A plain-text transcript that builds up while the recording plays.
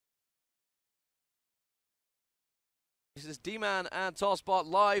This is D-Man and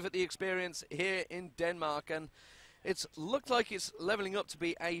Tosbot live at the Experience here in Denmark, and it's looked like it's leveling up to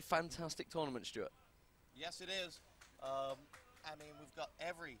be a fantastic tournament, Stuart. Yes, it is. I mean, we've got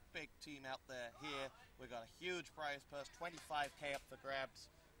every big team out there here. We've got a huge prize purse, 25k up for grabs.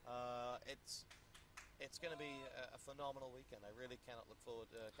 It's going to be a phenomenal weekend. I really cannot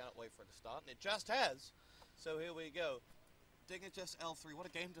wait for it to start, and it just has. So here we go. Dignitas L3, what a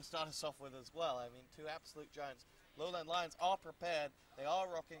game to start us off with as well. I mean, two absolute giants. LowLandLions are prepared. They are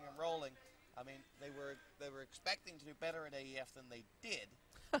rocking and rolling. I mean, they were expecting to do better at AEF than they did.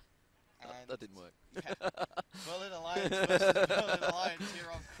 And that didn't work. Yeah. LowLandLions versus LowLandLions here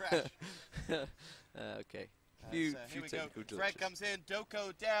on Crash. Okay. Here we go. Fred comes in,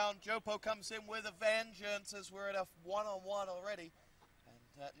 Doko down, Jopo comes in with a vengeance as we're at a one-on-one already.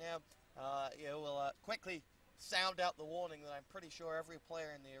 And now, we'll quickly sound out the warning that I'm pretty sure every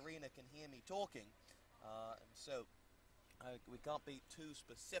player in the arena can hear me talking. And so we can't be too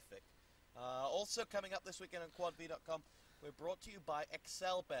specific. Also coming up this weekend on quadv.com, we're brought to you by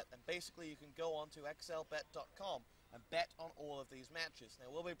XLBet, and basically you can go on to xlbet.com and bet on all of these matches. Now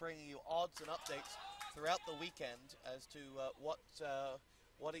we'll be bringing you odds and updates throughout the weekend as to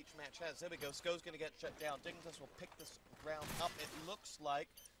what each match has. There we go. Sko's going to get shut down. Dignitas will pick this round up. It looks like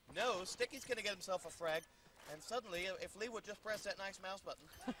no. Sticky's going to get himself a frag. And suddenly, if Lee would just press that nice mouse button,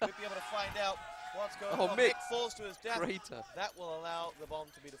 we'd be able to find out what's going on. Mick falls to his death. Crater. That will allow the bomb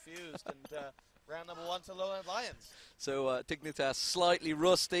to be defused. And round number 1 to LowLandLions. So Dignitas slightly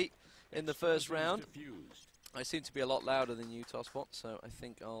rusty in the first round. I seem to be a lot louder than you, Tosbot, so I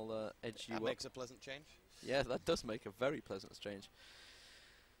think I'll edge you up. That makes a pleasant change. Yeah, that does make a very pleasant change.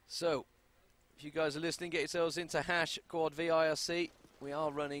 So, if you guys are listening, get yourselves into hash #QuadVIRC. We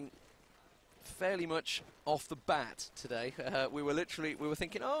are running fairly much off the bat today. We were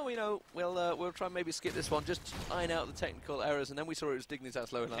thinking, we'll try and maybe skip this one, just iron out the technical errors, and then we saw it was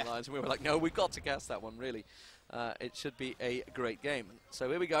Dignitas LowLandLions, and we were like, no, we've got to cast that one, really. It should be a great game. So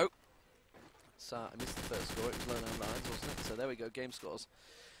here we go. So I missed the first score, it was LowLandLions, wasn't it? So there we go, game scores.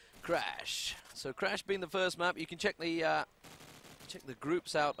 Crash. So Crash being the first map, you can check the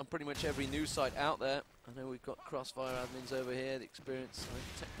groups out on pretty much every news site out there. I know we've got Crossfire admins over here, the Experience,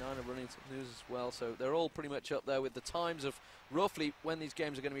 Tech9 are running some news as well, so they're all pretty much up there with the times of roughly when these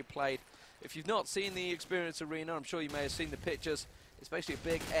games are going to be played. If you've not seen the Experience Arena, I'm sure you may have seen the pictures. It's basically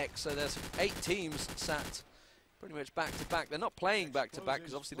a big X, so there's 8 teams sat pretty much back to back. They're not playing back to back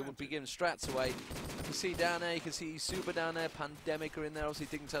because obviously they wouldn't be giving strats away. You can see down there, you can see Super down there, Pandemic are in there,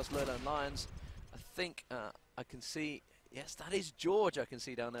 obviously Dignitas LowLandLions. I think I can see, yes, that is George I can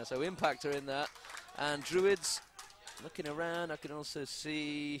see down there, so Impact are in there. And Druids, looking around, I can also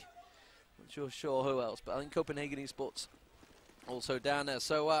see, not sure who else, but I think Copenhagen Esports also down there.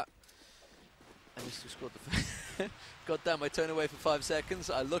 So, I missed the score. God damn, I turn away for 5 seconds,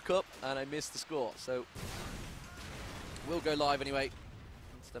 I look up, and I missed the score. So, we'll go live anyway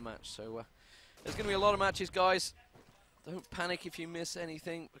into the match. So, there's going to be a lot of matches, guys. Don't panic if you miss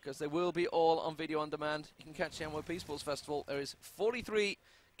anything, because they will be all on video on demand. You can catch the NYP Sports Festival. There is 43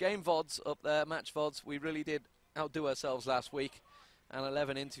 game VODs up there, match VODs. We really did outdo ourselves last week, and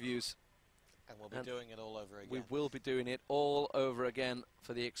 11 interviews. And we'll be doing it all over again. We will be doing it all over again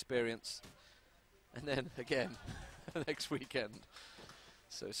for the Experience. And then again next weekend.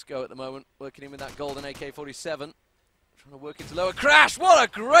 So Sko at the moment, working in with that golden AK-47. Trying to work into lower. Crash! What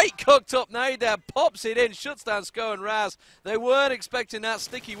a great cooked up nade there. Pops it in, shuts down Sko and Raz. They weren't expecting that.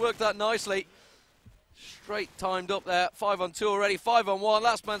 Sticky worked that nicely. Straight timed up there. 5-on-2 already. 5-on-1.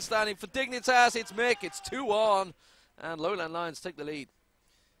 Last man standing for Dignitas. It's Mick. It's 2-on. And LowLandLions take the lead.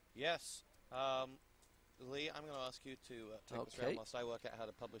 Yes. Lee, I'm going to ask you to take this round whilst I work out how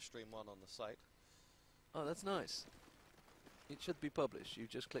to publish Stream 1 on the site. Oh, that's nice. It should be published. You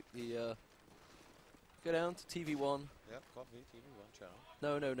just click the... go down to TV1. Yep, copy TV1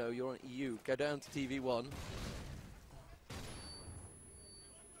 channel. No, you're on EU. Go down to TV1.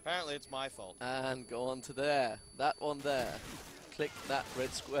 Apparently it's my fault. And go on to there. That one there. Click that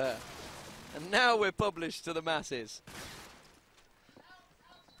red square. And now we're published to the masses.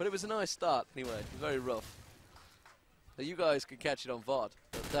 But it was a nice start anyway. It was very rough. So you guys can catch it on VOD.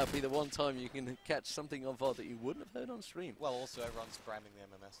 But that'll be the one time you can catch something on VOD that you wouldn't have heard on stream. Well, also everyone's spamming the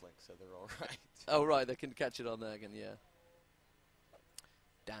MMS link, so they're all right. Oh, right. They can catch it on there again, yeah.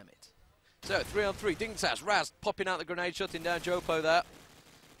 Damn it. So, 3-on-3. Dignitas. Raz popping out the grenade, shutting down Jopo there.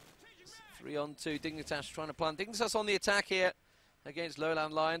 3-on-2. Dignitas trying to plan. Dignitas on the attack here against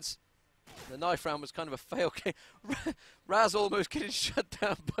LowLandLions. The knife round was kind of a fail game. Raz almost getting shut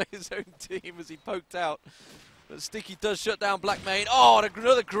down by his own team as he poked out. But Sticky does shut down Blackmane. Oh, and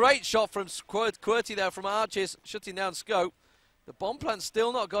another great shot from QWERTY there from Arches, shutting down Scope. The bomb plant's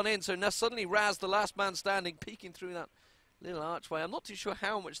still not gone in, so now suddenly Raz, the last man standing, peeking through that little archway. I'm not too sure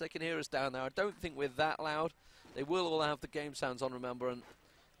how much they can hear us down there. I don't think we're that loud. They will all have the game sounds on, remember, and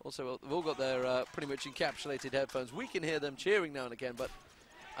also they've all got their pretty much encapsulated headphones. We can hear them cheering now and again, but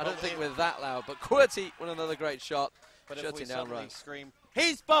I don't think we're that loud. But QWERTY with another great shot, but shutting down Raz. Scream,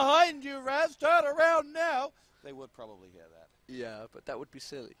 "He's behind you, Raz! Turn around now!" They would probably hear that. Yeah, but that would be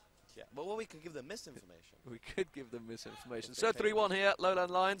silly. Yeah, but well, we could give them misinformation. We could give them misinformation. So 3-1 here,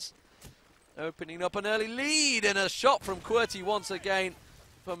 LowLandLions. Opening up an early lead, and a shot from QWERTY once again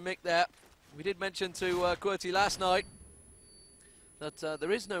from Mick there. We did mention to QWERTY last night that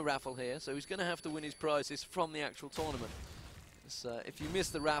there is no raffle here, so he's going to have to win his prizes from the actual tournament. If you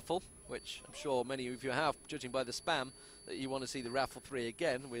missed the raffle, which I'm sure many of you have, judging by the spam, that you want to see the raffle 3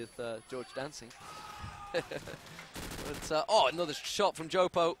 again with George dancing. But, oh, another shot from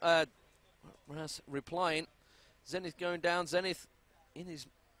Jopo. Raz replying. Zenith going down. Zenith in his,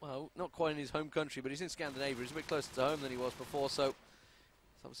 well, not quite in his home country, but he's in Scandinavia. He's a bit closer to home than he was before, so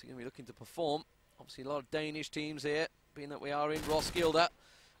he's obviously going to be looking to perform. Obviously a lot of Danish teams here, being that we are in Roskilde.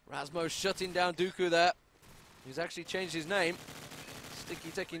 Rasmo shutting down Dooku there. He's actually changed his name. Sticky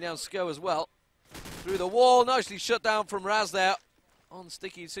taking down Sko as well. Through the wall, nicely shut down from Raz there. On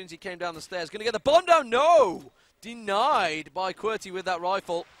Sticky as soon as he came down the stairs. Going to get the bomb down, no! Denied by QWERTY with that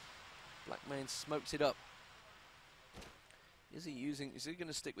rifle. Blackmane smokes it up. Is he going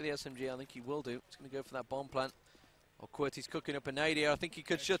to stick with the SMG? I think he will do. He's going to go for that bomb plant. Oh, QWERTY's cooking up an nade here. I think he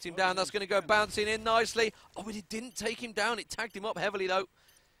could shut him down. That's going to go bouncing in nicely. Oh, but it didn't take him down. It tagged him up heavily, though.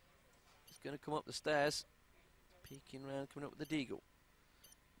 He's going to come up the stairs. Peeking around, coming up with the deagle.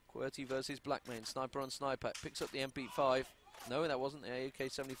 QWERTY versus Blackmane. Sniper on sniper. Picks up the MP5. No, that wasn't the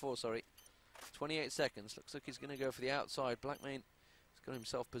AK-74, sorry. 28 seconds. Looks like he's going to go for the outside. Blackmane has got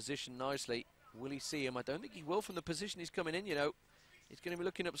himself positioned nicely. Will he see him? I don't think he will from the position he's coming in, you know. He's going to be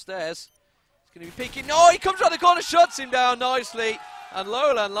looking upstairs. He's going to be peeking. No, he comes around the corner, shuts him down nicely. And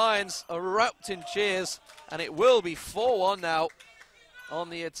LowLandLions erupt in cheers. And it will be 4-1 now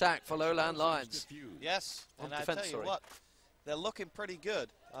on the attack for LowLandLions. Yes, and I tell you what, they're looking pretty good.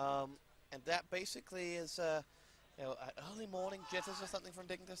 And that basically is, you know, early morning jitters or something from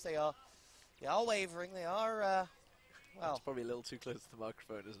dignitas. They are wavering. They are, well. That's probably a little too close to the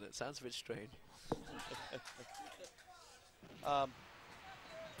microphone, isn't it? Sounds a bit strange.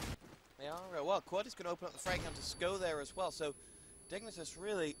 They are, well, QWERTY's going to open up the frag to Sko there as well. So dignitas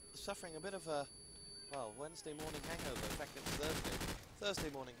really suffering a bit of a, well, Wednesday morning hangover. In fact, it's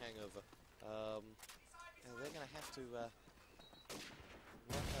Thursday morning hangover. You know, they're going to have to work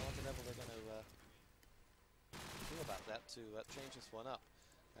out what the level they're going to do about that to change this one up.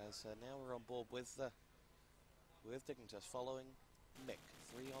 As now we're on board with dignitas following Mick.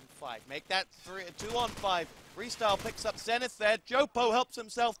 3-on-5. Make that 2-on-5. Restyle picks up Zenith there. Jopo helps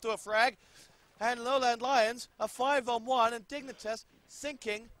himself to a frag. And LowLandLions are 5-on-1, and dignitas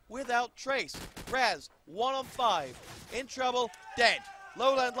sinking without trace. Raz, 1-on-5. In trouble, dead.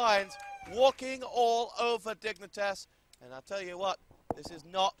 LowLandLions walking all over dignitas. And I'll tell you what, this is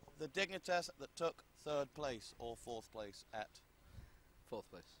not the dignitas that took 3rd place or 4th place at 4th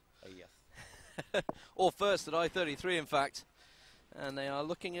place. Yes. Or first at I-33, in fact. And they are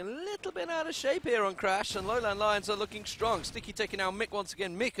looking a little bit out of shape here on Crash, and LowLandLions are looking strong. Sticky taking out Mick once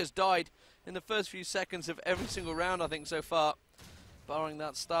again. Mick has died in the first few seconds of every single round, I think, so far, barring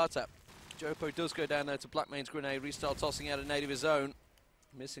that startup. Jopo does go down there to Blackmane's grenade. Restyle tossing out a nade of his own.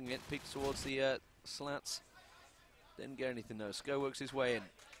 Missing it, peeks towards the slats. Didn't get anything, though. Sko works his way in.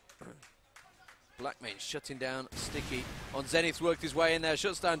 Blackmane shutting down Sticky. On Zenith worked his way in there,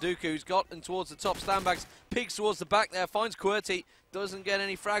 shuts down Dooku, who's gotten towards the top standbags, peeks towards the back there, finds QWERTY, doesn't get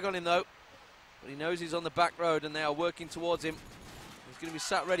any frag on him though, but he knows he's on the back road and they are working towards him. He's going to be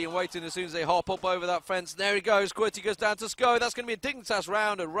sat ready and waiting as soon as they hop up over that fence. There he goes, QWERTY goes down to Sko. That's going to be a dignitas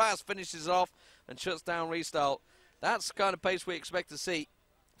round, and Raz finishes off and shuts down Restyle. That's the kind of pace we expect to see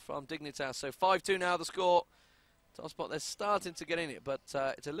from dignitas. So 5-2 now the score. Top spot, they're starting to get in it, but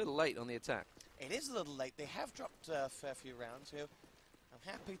it's a little late on the attack. It is a little late. They have dropped a fair few rounds here. I'm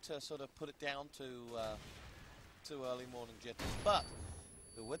happy to sort of put it down to early morning jitters, but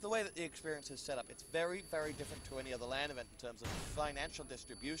with the way that the experience is set up, it's very, very different to any other LAN event in terms of financial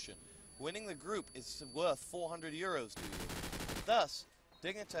distribution. Winning the group is worth 400 euros to you. Thus,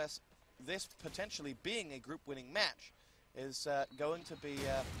 dignitas, this potentially being a group-winning match, is going to be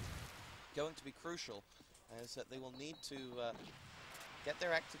crucial, as that they will need to get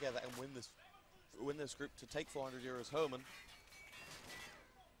their act together and win this group to take 400 euros home and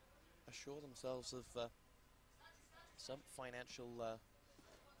assure themselves of some financial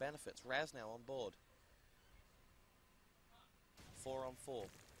benefits. Raz now on board. 4 on 4.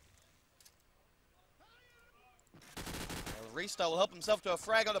 Restart will help himself to a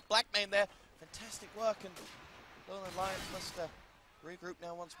frag on a black main there. Fantastic work, and LowLandLions must regroup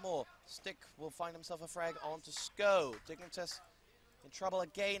now once more. Stick will find himself a frag onto Sko. Dignitas in trouble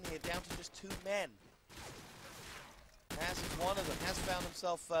again here, down to just 2 men. Raz is one of them, has found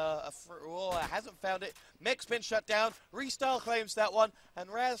himself hasn't found it. Mick's been shut down. Restyle claims that one, and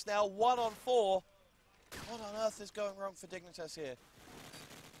Raz now 1 on 4. What on earth is going wrong for Dignitas here?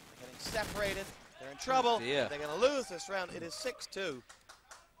 They're getting separated. They're in trouble. They're going to lose this round. It is 6-2.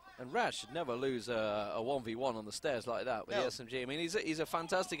 And Raz should never lose a 1v1 on the stairs like that with the SMG. I mean, he's a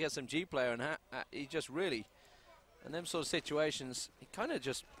fantastic SMG player, and he just really, in them sort of situations, he kind of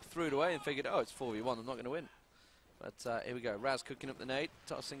just threw it away and figured, oh, it's 4v1, I'm not going to win. But here we go. Raz cooking up the nade,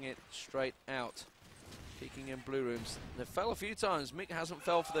 tossing it straight out. Peeking in blue rooms. They fell a few times. Mick hasn't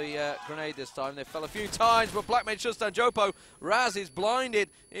fell for the grenade this time. They fell a few times, but Blackmane shuts down Jopo. Raz is blinded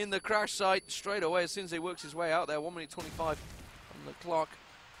in the crash site straight away as soon as he works his way out there. 1 minute 25 on the clock.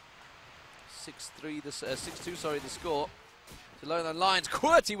 6-2, sorry, the score. To LowLandLions.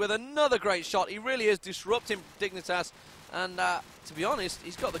 QWERTY with another great shot. He really is disrupting Dignitas. And to be honest,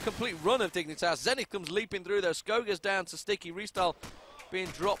 he's got the complete run of Dignitas. Zenith comes leaping through there. Sko goes down to Sticky. Restyle being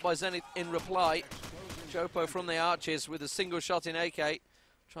dropped by Zenith in reply. Jopo from the arches with a single shot in AK,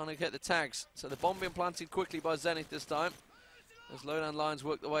 trying to get the tags. So the bomb being planted quickly by Zenith this time. As LowLandLions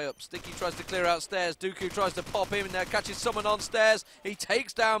work the way up. Sticky tries to clear out stairs. Dooku tries to pop him in there, catches someone on stairs. He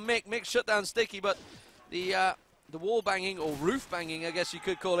takes down Mick. Mick shut down Sticky, but the wall banging, or roof banging, I guess you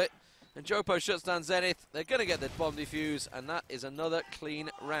could call it. And Jopo shuts down Zenith. They're going to get the bomb defuse, and that is another clean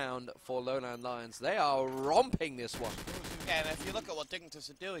round for LowLandLions. They are romping this one. Yeah, and if you look at what Dignitas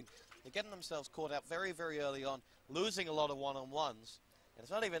are doing, they're getting themselves caught out very, very early on, losing a lot of one-on-ones. And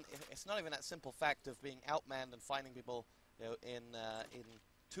it's not even that simple fact of being outmanned and finding people, you know, in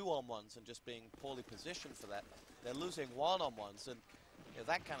 2-on-1s and just being poorly positioned for that. They're losing one-on-1s, and you know,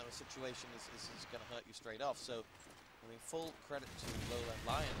 that kind of a situation is going to hurt you straight off. So, I mean, full credit to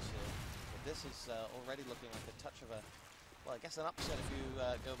LowLandLions here. But this is already looking like a touch of a, well, I guess an upset if you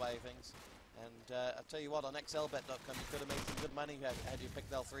go by things. And I'll tell you what, on xlbet.com you could have made some good money had you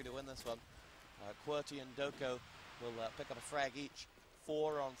picked L3 to win this one. QWERTY and Doko will pick up a frag each.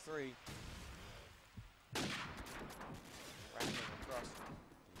 4 on 3. Racking across.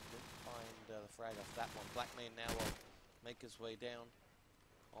 He did find the frag off that one. Blackmane now will make his way down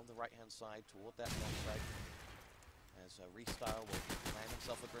on the right-hand side toward that long frag. As Restyle will land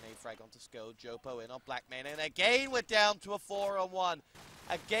himself a grenade frag onto Sko. Jopo in on Blackmane, and again we're down to a 4-on-1.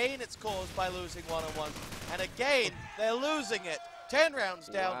 Again it's caused by losing one-on-one, and again they're losing it. 10 rounds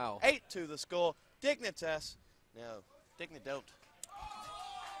down, wow. 8-2 the score. Dignitas, no, Dignidon't.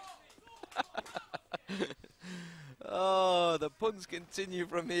 Oh, the puns continue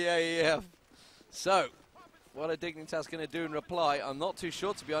from the AEF. So, what are Dignitas going to do in reply? I'm not too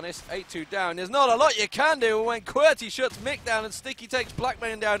sure, to be honest. 8-2 down. There's not a lot you can do when QWERTY shuts Mick down and Sticky takes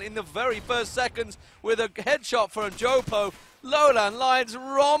Blackmane down in the very first seconds with a headshot from Jopo. LowLandLions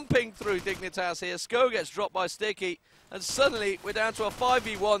romping through Dignitas here. Sko gets dropped by Sticky, and suddenly we're down to a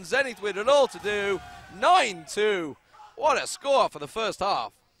 5v1. Zenith with it all to do. 9-2. What a score for the first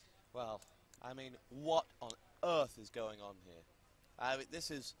half. Well, I mean, what on earth is going on here? I mean, this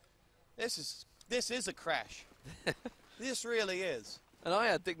is a crash. This really is. And I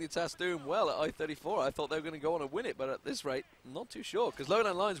had Dignitas doing well at I-34. I thought they were going to go on and win it, but at this rate, I'm not too sure, because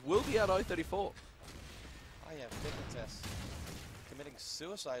LowLandLions will be at I-34. I have Dignitas committing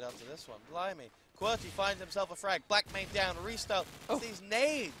suicide after this one. Blimey. QWERTY finds himself a frag. Blackmane down. Restyle. Oh. These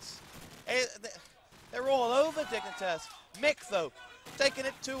nades. They're all over Dignitas. Mick, though, taking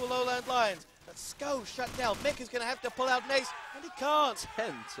it to LowLandLions. But Sko shut down. Mick is going to have to pull out Nace, and he can't.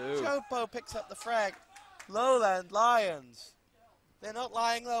 10-2. Jopo picks up the frag. LowLandLions. They're not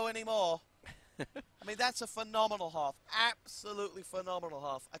lying low anymore. I mean, that's a phenomenal half. Absolutely phenomenal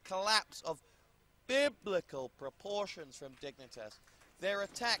half. A collapse of biblical proportions from Dignitas. Their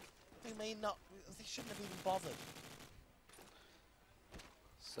attack, they shouldn't have even bothered.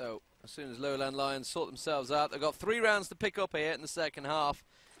 So, as soon as LowLandLions sort themselves out, they've got 3 rounds to pick up here in the second half.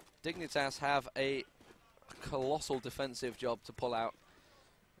 Dignitas have a colossal defensive job to pull out.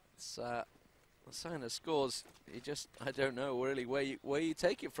 It's saying the scores, I don't know really where you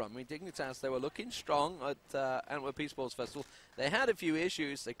take it from. I mean, Dignitas, they were looking strong at Antwerp Esports Festival. They had a few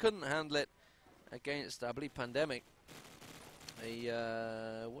issues. They couldn't handle it against, I believe, Pandemic.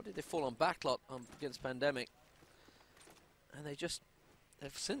 What did they fall on? Backlot against Pandemic. And they just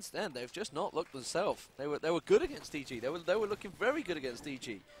since then they've just not looked themselves. They were good against DG. They were looking very good against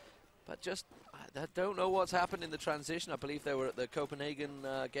DG, but just I don't know what's happened in the transition. I believe they were at the Copenhagen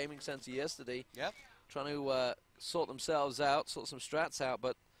Gaming Center yesterday, trying to sort themselves out, sort some strats out,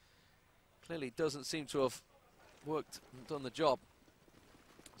 but clearly doesn't seem to have worked and done the job.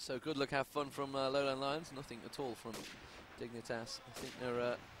 So good luck, have fun from LowLandLions. Nothing at all from Dignitas. I think there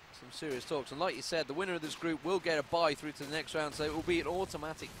are some serious talks. And like you said, the winner of this group will get a bye through to the next round, so it will be an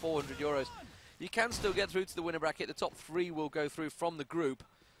automatic €400. You can still get through to the winner bracket. The top 3 will go through from the group.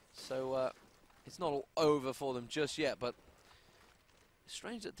 So it's not all over for them just yet, but it's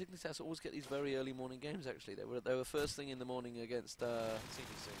strange that Dignitas always get these very early morning games, actually. They were first thing in the morning against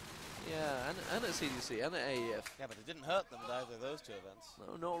CDC. Yeah, and at CDC, and at AEF. Yeah, but it didn't hurt them at either of those 2 events.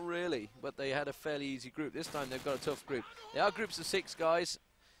 No, not really, but they had a fairly easy group. This time they've got a tough group. They are groups of 6 guys.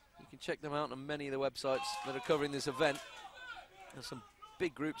 You can check them out on many of the websites that are covering this event. There's some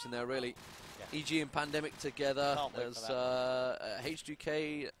big groups in there, really. Yeah. EG and Pandemic together. There's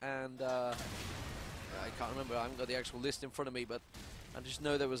H2K and I can't remember. I haven't got the actual list in front of me, but I just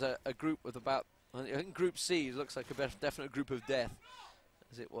know there was a group with about, I think Group C looks like a definite group of death,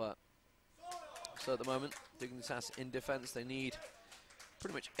 as it were. So at the moment, Dignitas in defense. They need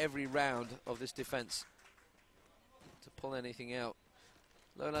pretty much every round of this defense to pull anything out.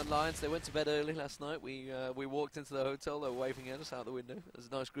 LowLandLions, they went to bed early last night. We walked into the hotel. They were waving at us out the window. It was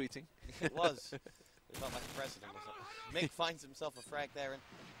a nice greeting. It was. It felt like the president or something. Mick finds himself a frag there, and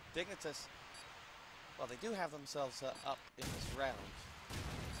Dignitas, well, they do have themselves up in this round.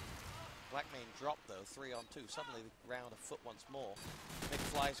 Blackmane dropped, though, 3 on 2. Suddenly the round a foot once more. Mick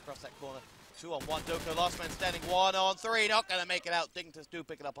flies across that corner. 2 on 1. Doko, last man standing. 1 on 3. Not going to make it out. Dignitas do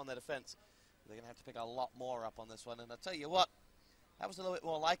pick it up on their defense. They're going to have to pick a lot more up on this one. And I'll tell you what, that was a little bit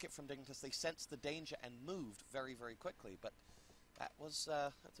more like it from Dignitas. They sensed the danger and moved very, very quickly. But that was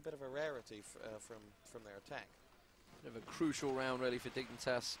that's a bit of a rarity from their attack. Bit of a crucial round, really, for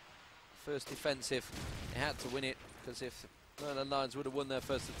Dignitas. First defensive. They had to win it, because if LowLandLions would have won their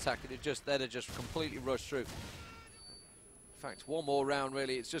first attack, they'd have just completely rushed through. In fact, one more round,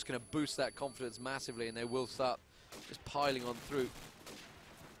 really, it's just going to boost that confidence massively, and they will start just piling on through.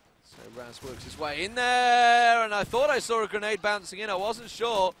 So Raz works his way in there, and I thought I saw a grenade bouncing in. I wasn't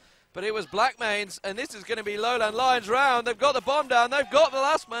sure, but it was Blackmane's, and this is going to be LowLandLions' round. They've got the bomb down. They've got the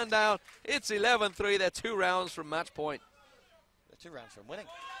last man down. It's 11-3. They're 2 rounds from match point. They're 2 rounds from winning.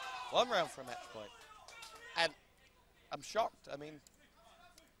 1 round from match point. And I'm shocked. I mean,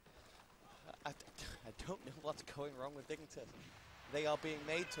 I don't know what's going wrong with Dignitas. They are being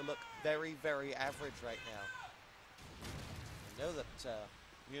made to look very, very average right now. I know that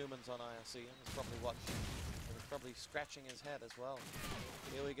Humans on IRC is probably watching. He's probably scratching his head as well.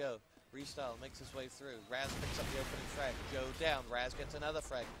 Here we go. Restyle makes his way through. Raz picks up the opening frag. Joe down. Raz gets another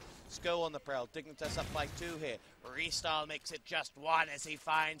frag. Sko on the prowl. Dignitas up by 2 here. Restyle makes it just 1 as he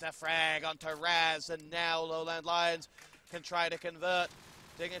finds a frag onto Raz. And now LowLandLions can try to convert.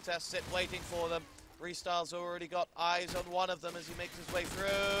 Dignitas sit waiting for them. Restyle's already got eyes on one of them as he makes his way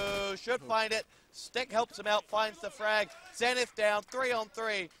through. Should find it. Stick helps him out, finds the frag. Zenith down, 3 on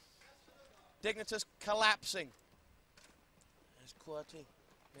 3. Dignitas collapsing. As QWERTY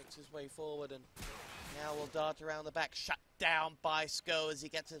makes his way forward and now will dart around the back. Shut down by Sko as he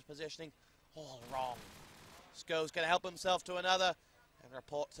gets his positioning all wrong. Sko's going to help himself to another. And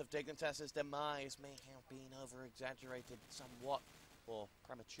reports of Dignitas' demise may have been over-exaggerated somewhat or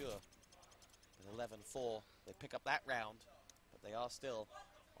premature. But 11-4, they pick up that round, but they are still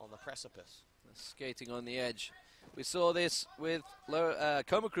on the precipice. Skating on the edge. We saw this with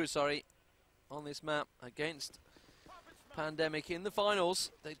Coma Crew, on this map against Pandemic in the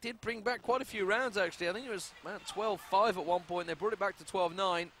finals. They did bring back quite a few rounds, actually. I think it was about 12-5 at one point. They brought it back to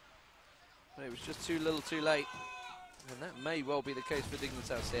 12-9, but it was just too little too late. And that may well be the case for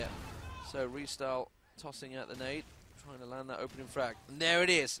Dignitas here. So Restyle tossing out the nade, trying to land that opening frag. And there it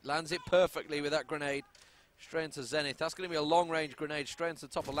is. Lands it perfectly with that grenade. Straight into Zenith. That's going to be a long-range grenade straight into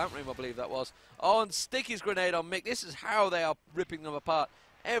the top of Lamp Room, I believe that was. Oh, and Sticky's grenade on Mick. This is how they are ripping them apart.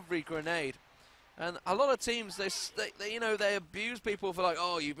 Every grenade. And a lot of teams, they abuse people for like,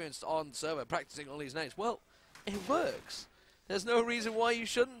 oh, you've been on server practicing all these nades. Well, it works. There's no reason why you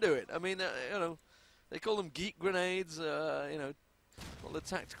shouldn't do it. I mean, they call them geek grenades, all the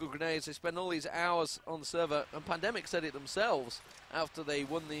tactical grenades. They spend all these hours on the server, and Pandemic said it themselves after they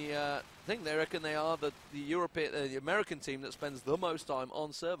won the I think they reckon they are the American team that spends the most time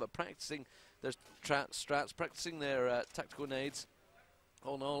on server practicing their strats, practicing their tactical nades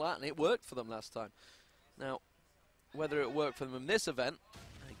on all that, and it worked for them last time. Now, whether it worked for them in this event,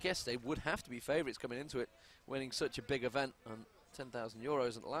 I guess they would have to be favourites coming into it, winning such a big event, and 10,000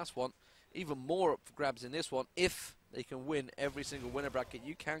 euros in the last one. Even more up for grabs in this one. If they can win every single winner bracket,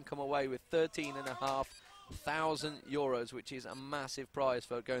 you can come away with 13,500 euros, which is a massive prize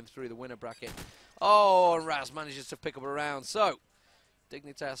for going through the winner bracket. Oh, and Raz manages to pick up a round. So,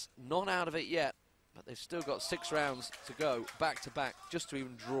 Dignitas not out of it yet, but they've still got 6 rounds to go, back to back, just to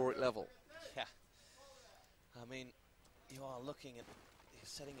even draw it level. Yeah. I mean, you are looking at, you're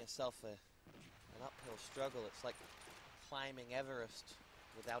setting yourself an uphill struggle. It's like climbing Everest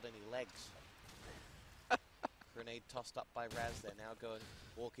without any legs. Grenade tossed up by Raz there, now going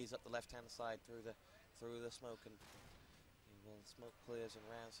walkies up the left-hand side through the smoke, and when smoke clears and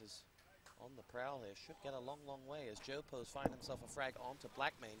Raz is on the prowl here, should get a long, long way as Jopo's finding himself a frag onto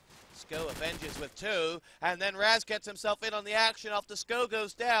Blackmane. Sko avenges with 2, and then Raz gets himself in on the action after Sko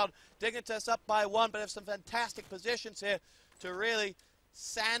goes down. Dignitas up by 1, but have some fantastic positions here to really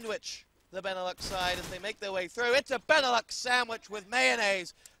sandwich the Benelux side as they make their way through. It's a Benelux sandwich with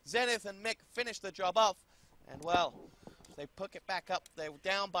mayonnaise. Zenith and Mick finish the job off, and well, they pick it back up. They're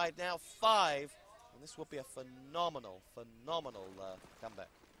down by now 5, and this will be a phenomenal, phenomenal comeback.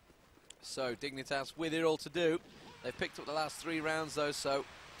 So Dignitas with it all to do. They've picked up the last 3 rounds though, so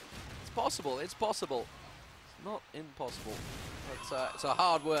it's possible, it's possible. It's not impossible, but it's a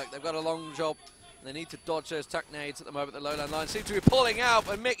hard work. They've got a long job. They need to dodge those tac nades at the moment. The LowLandLions seem to be pulling out,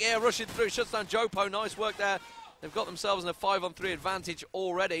 and Mick here rushing through, shuts down Jopo. Nice work there. They've got themselves in a 5-on-3 advantage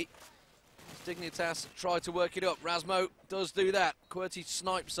already. Dignitas try to work it up. Razmo does do that. QWERTY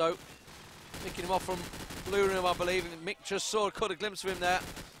snipes though, picking him off from blue room, I believe. And Mick just caught a glimpse of him there.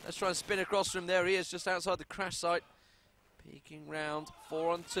 Let's try and spin across from there. He is just outside the crash site. Peeking round,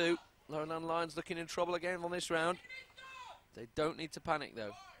 4-on-2. LowLandLions looking in trouble again on this round. They don't need to panic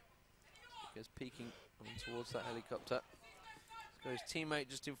though, because peeking on towards that helicopter. He's got his teammate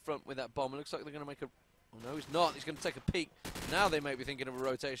just in front with that bomb. It looks like they're going to make a... Oh no, he's not. He's going to take a peek. Now they may be thinking of a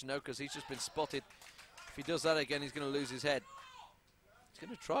rotation, no, because he's just been spotted. If he does that again, he's going to lose his head. He's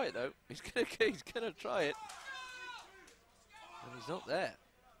going to try it though. He's going to try it. And he's not there.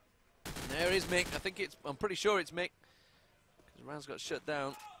 And there is Mick. I'm pretty sure it's Mick, because Raz got shut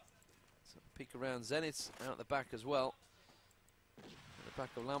down. So peek around. Zenith's out the back as well. At the back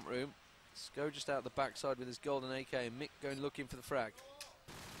of Lamp Room. Sko just out the backside with his golden AK, and Mick going looking for the frag.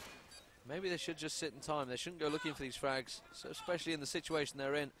 Maybe they should just sit in time. They shouldn't go looking for these frags, so especially in the situation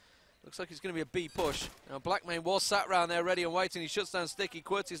they're in. Looks like it's going to be a B push. Now Blackmane was sat round there ready and waiting. He shuts down Sticky.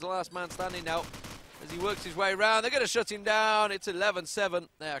 QWERTY's the last man standing now as he works his way around. They're going to shut him down. It's 11-7.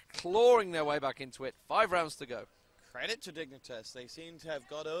 They are clawing their way back into it. 5 rounds to go. Credit to Dignitas. They seem to have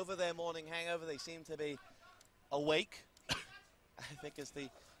got over their morning hangover. They seem to be awake, I think is the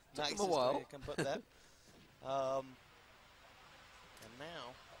nicest way you can put that. And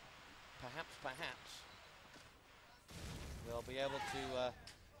now, perhaps, they'll be able to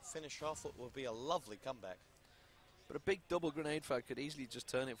finish off what will be a lovely comeback. But a big double grenade frag could easily just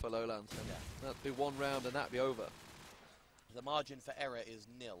turn it for Lowlands. Yeah. That'd be 1 round and that'd be over. The margin for error is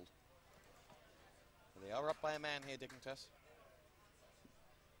nil. They are up by a man here, Dignitas.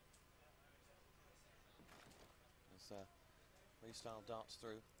 As Restyle darts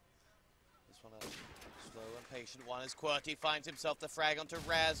through. This one a slow and patient one as QWERTY finds himself the frag onto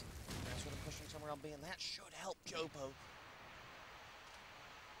Raz. Raz sort of pushing somewhere on B, and that should help Jopo.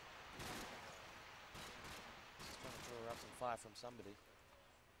 Just trying to draw up some fire from somebody.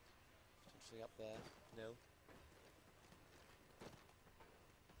 Potentially up there. No.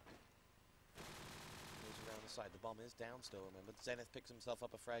 Moves around the side. The bomb is down still, remember. Zenith picks himself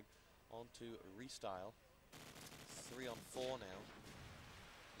up a frag onto Restyle. 3-on-4 now.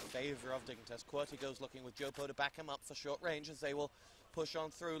 In favour of Dignitas. QWERTY goes looking with Jopo to back him up for short range as they will push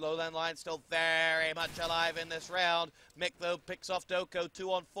on through. LowLandLions still very much alive in this round. Mick, though, picks off Doko.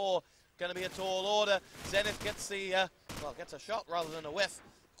 2-on-4. Going to be a tall order. Zenith gets the, gets a shot rather than a whiff.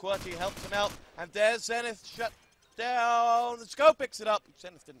 QWERTY helps him out. And there's Zenith shut down. Sko picks it up.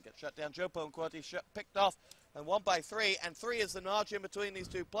 Zenith didn't get shut down. Jopo and QWERTY picked off. And 1 by 3. And 3 is the margin between these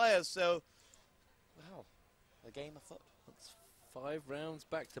 2 players. So, wow. A game afoot. That's 5 rounds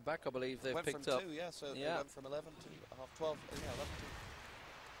back to back, I believe they've picked up. Went from 2, yeah, so they went from 11 to half 12, yeah, 11 to...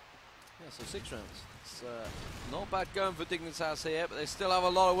 Yeah, so 6 rounds. It's not bad going for Dignitas here, but they still have a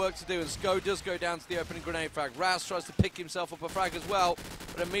lot of work to do, and Sko does go down to the opening grenade frag. Raz tries to pick himself up a frag as well,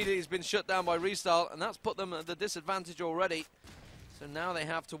 but immediately he's been shut down by Restyle, and that's put them at the disadvantage already. So now they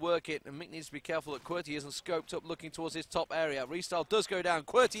have to work it, and Mick needs to be careful that QWERTY isn't scoped up looking towards his top area. Restyle does go down.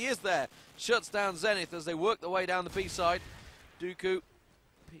 QWERTY is there. Shuts down Zenith as they work their way down the B side. Dooku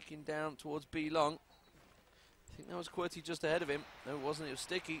peeking down towards B long. I think that was QWERTY just ahead of him. No, it wasn't. It was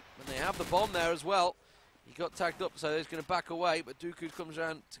Sticky. And they have the bomb there as well. He got tagged up, so he's going to back away, but Dooku comes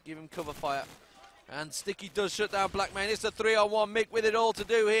around to give him cover fire. And Sticky does shut down Blackmane. It's a 3-on-1. Mick with it all to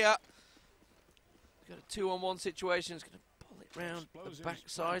do here. Got a 2-on-1 situation. He's going to pull it round the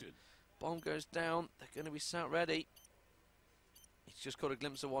backside. Bomb goes down. They're going to be sat ready. He's just caught a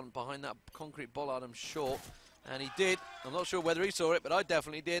glimpse of one behind that concrete bollard, I'm sure. And he did. I'm not sure whether he saw it, but I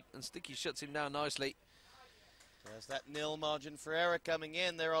definitely did. And Sticky shuts him down nicely. There's that nil margin for error coming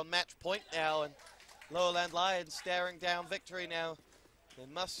in. They're on match point now, and LowLandLions staring down victory now. They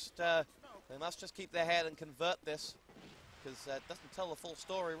must just keep their head and convert this, because it doesn't tell the full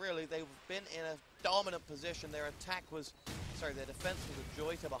story, really. They've been in a dominant position. Their defense was a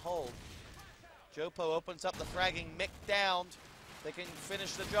joy to behold. Jopo opens up the fragging. Mick downed. They can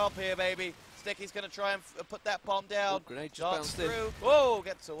finish the job here, baby. Sticky's going to try and put that bomb down. Oh, grenade just bounced through. in. Whoa,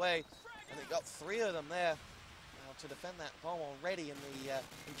 gets away. And they got 3 of them there to defend that bomb already in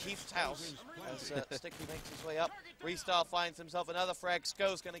Keith's house as Sticky makes his way up. Restar finds himself another frag.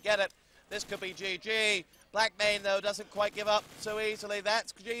 Sko's going to get it. This could be GG. Blackmane, though, doesn't quite give up so easily.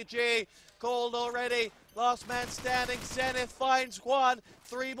 That's GG. Called already. Last man standing. Zenith finds 1.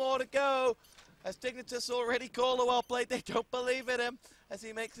 3 more to go. As Dignitas already called a well played. They don't believe in him as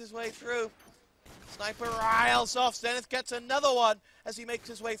he makes his way through. Sniper riles off. Zenith gets another one as he makes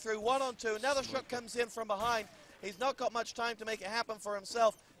his way through. 1-on-2. Another shot comes in from behind. He's not got much time to make it happen for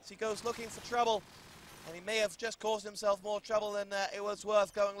himself as he goes looking for trouble. And he may have just caused himself more trouble than it was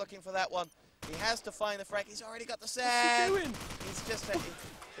worth going looking for that one. He has to find the frag. He's already got the sand. What's he doing? He's just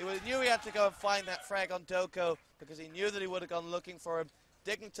he knew he had to go and find that frag on Doko because he knew that he would have gone looking for him.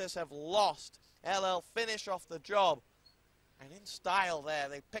 Dignitas have lost. LL finish off the job. And in style there,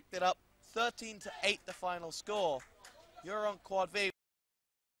 they picked it up. 13-8 the final score. You're on Quad V.